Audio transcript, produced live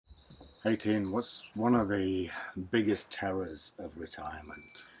18, what's one of the biggest terrors of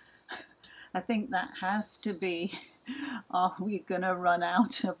retirement? I think that has to be, are we going to run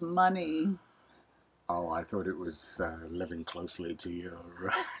out of money? Oh, I thought it was living closely to your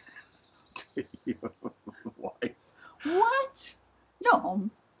wife. What? No.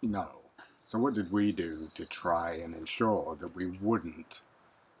 No. So what did we do to try and ensure that we wouldn't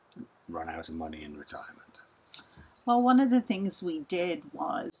run out of money in retirement? Well, one of the things we did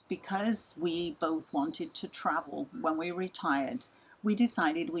was because we both wanted to travel when we retired, we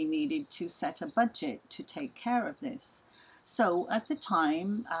decided we needed to set a budget to take care of this. So at the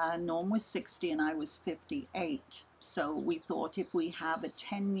time, Norm was 60 and I was 58. So we thought if we have a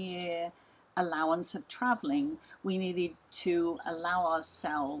 10-year allowance of traveling, we needed to allow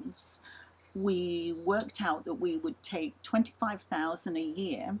ourselves. We worked out that we would take 25,000 a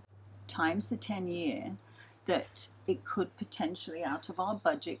year times the 10-year, that it could potentially, out of our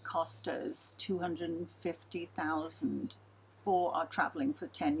budget, cost us 250,000 for our traveling for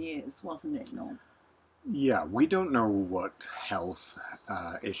 10 years, wasn't it, Norm? Yeah, we don't know what health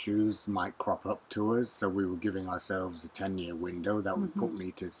issues might crop up to us, so we were giving ourselves a 10-year window that would put Mm-hmm.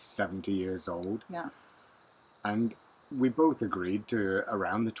 me to 70 years old. Yeah. And we both agreed to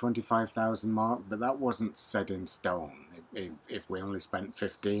around the 25,000 mark, but that wasn't set in stone. If we only spent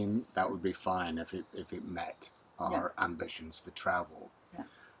 15, that would be fine if it met Yeah. our ambitions for travel. Yeah.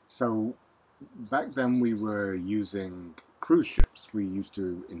 So back then we were using cruise ships. We used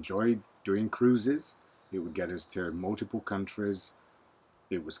to enjoy doing cruises. It would get us to multiple countries.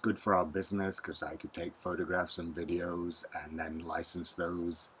 It was good for our business because I could take photographs and videos and then license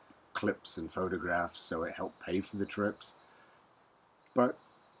those clips and photographs, so it helped pay for the trips. But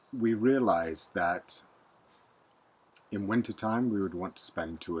we realized that in wintertime we would want to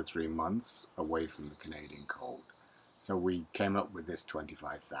spend 2 or 3 months away from the Canadian cold. So we came up with this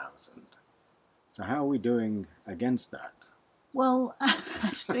 25,000. So how are we doing against that? Well,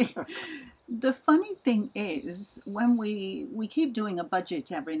 actually, the funny thing is when we keep doing a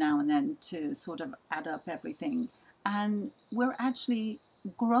budget every now and then to sort of add up everything, and we're actually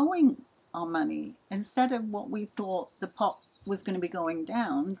growing our money instead of what we thought the pot was going to be going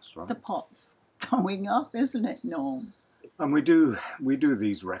down. That's right. The pot's going up, isn't it, Norm? And we do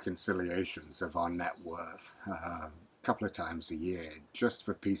these reconciliations of our net worth a couple of times a year just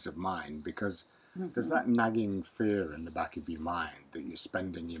for peace of mind, because there's Mm-hmm. that nagging fear in the back of your mind that you're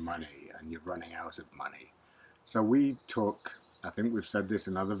spending your money and you're running out of money. So we took, I think we've said this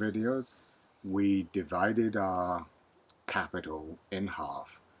in other videos, we divided our capital in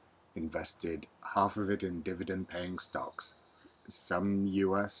half, invested half of it in dividend paying stocks, some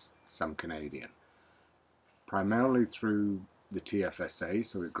US, some Canadian, primarily through the TFSA,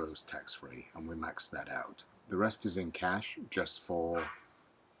 so it grows tax free, and we max that out. The rest is in cash just for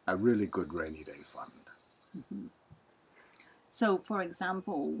a really good rainy day fund. Mm-hmm. So, for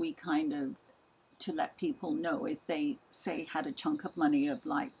example, we kind of, to let people know, if they say had a chunk of money of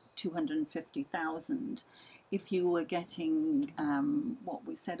like 250,000, if you were getting what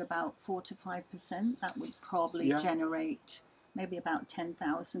we said about 4 to 5%, that would probably Yeah, generate maybe about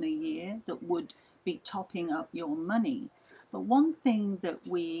 10,000 a year that would be topping up your money. But one thing that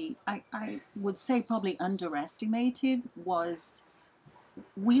I would say probably underestimated was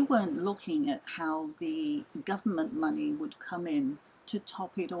we weren't looking at how the government money would come in to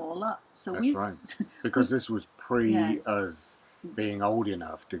top it all up. So that's right. we Because this was yeah, pre us being old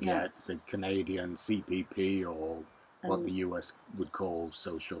enough to yeah, get the Canadian CPP, or what the and US would call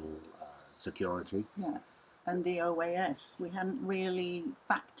social security. yeah, and the OAS. We hadn't really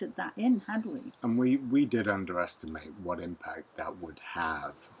factored that in, had we? And we did underestimate what impact that would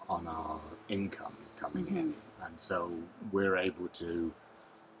have on our income coming in. Mm-hmm. And so we're able to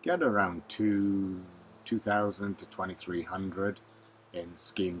get around 2,000 to 2,300 in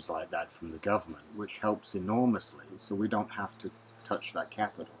schemes like that from the government, which helps enormously, so we don't have to touch that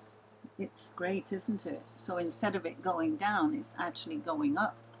capital. It's great, isn't it? So instead of it going down, it's actually going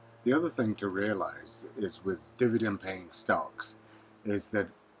up. The other thing to realize is with dividend paying stocks is that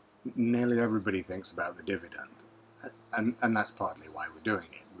nearly everybody thinks about the dividend. And that's partly why we're doing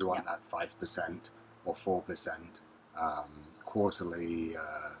it. We Yeah. want that 5% or 4% quarterly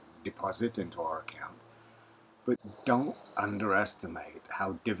deposit into our account. But don't underestimate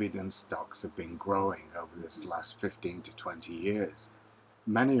how dividend stocks have been growing over this last 15 to 20 years.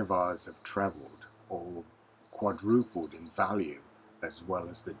 Many of ours have trebled or quadrupled in value as well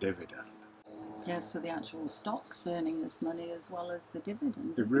as the dividend. Yeah, so the actual stock's earning us money as well as the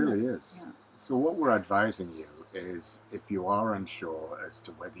dividend, It isn't it? really is. Yeah. So what we're advising you is, if you are unsure as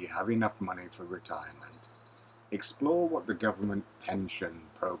to whether you have enough money for retirement, explore what the government pension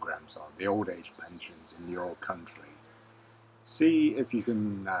programs are, the old age pensions in your country. See if you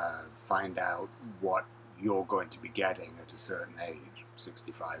can find out what you're going to be getting at a certain age,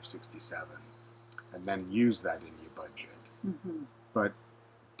 65, 67, and then use that in your budget. Mm-hmm. But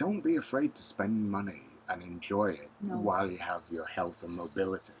don't be afraid to spend money and enjoy it No. while you have your health and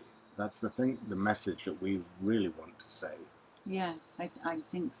mobility. That's the thing, the message that we really want to say. Yeah, I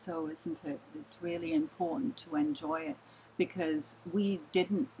think so, isn't it? It's really important to enjoy it because we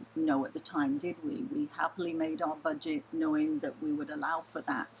didn't know at the time, did we? We happily made our budget knowing that we would allow for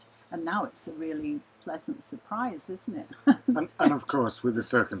that. And now it's a really pleasant surprise, isn't it? And of course, with the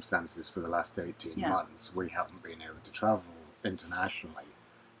circumstances for the last 18 Yeah. months, we haven't been able to travel internationally.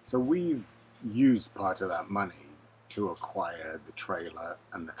 So we've used part of that money to acquire the trailer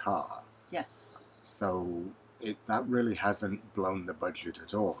and the car. Yes. So that really hasn't blown the budget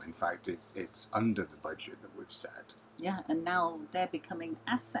at all. In fact, it's under the budget that we've set. Yeah, and now they're becoming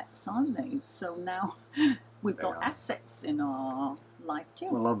assets, aren't they? So now we've They got are. assets in our life too.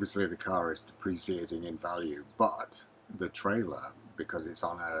 Well, obviously the car is depreciating in value, but the trailer, because it's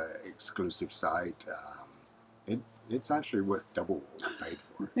on a exclusive site, it's actually worth double what we paid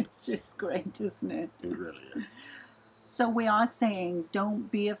for it. It's just great, isn't it? It really is. So we are saying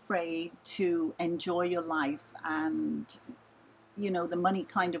don't be afraid to enjoy your life, and the money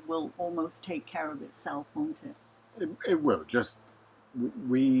kind of will almost take care of itself, won't it? It will. Just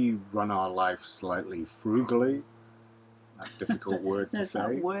we run our life slightly frugally. A difficult word to There's say.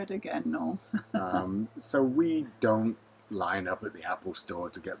 that word again, no. So we don't line up at the Apple store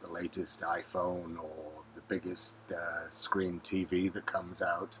to get the latest iPhone or the biggest screen TV that comes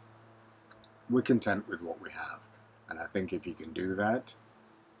out. We're content with what we have. And I think if you can do that,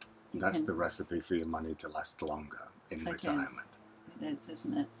 that's the recipe for your money to last longer in retirement. It is,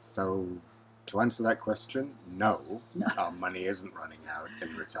 isn't it? So to answer that question, no, No. our money isn't running out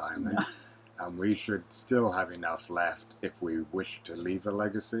in retirement. No. And we should still have enough left if we wish to leave a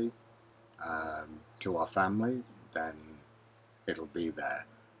legacy to our family, then it'll be there.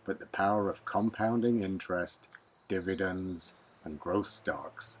 But the power of compounding interest, dividends, and growth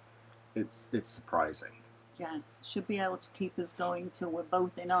stocks, it's surprising. Yeah, should be able to keep us going till we're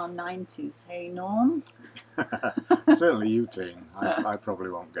both in our 90s. Hey, Norm? Certainly you, teen. I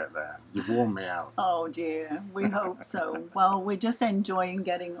probably won't get there. You've worn me out. Oh dear, we hope so. Well, we're just enjoying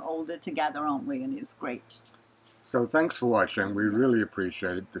getting older together, aren't we? And it's great. So thanks for watching. We really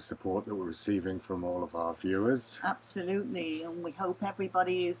appreciate the support that we're receiving from all of our viewers. Absolutely, and we hope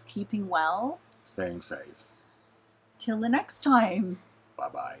everybody is keeping well. Staying safe. Till the next time.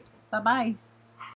 Bye-bye. Bye-bye.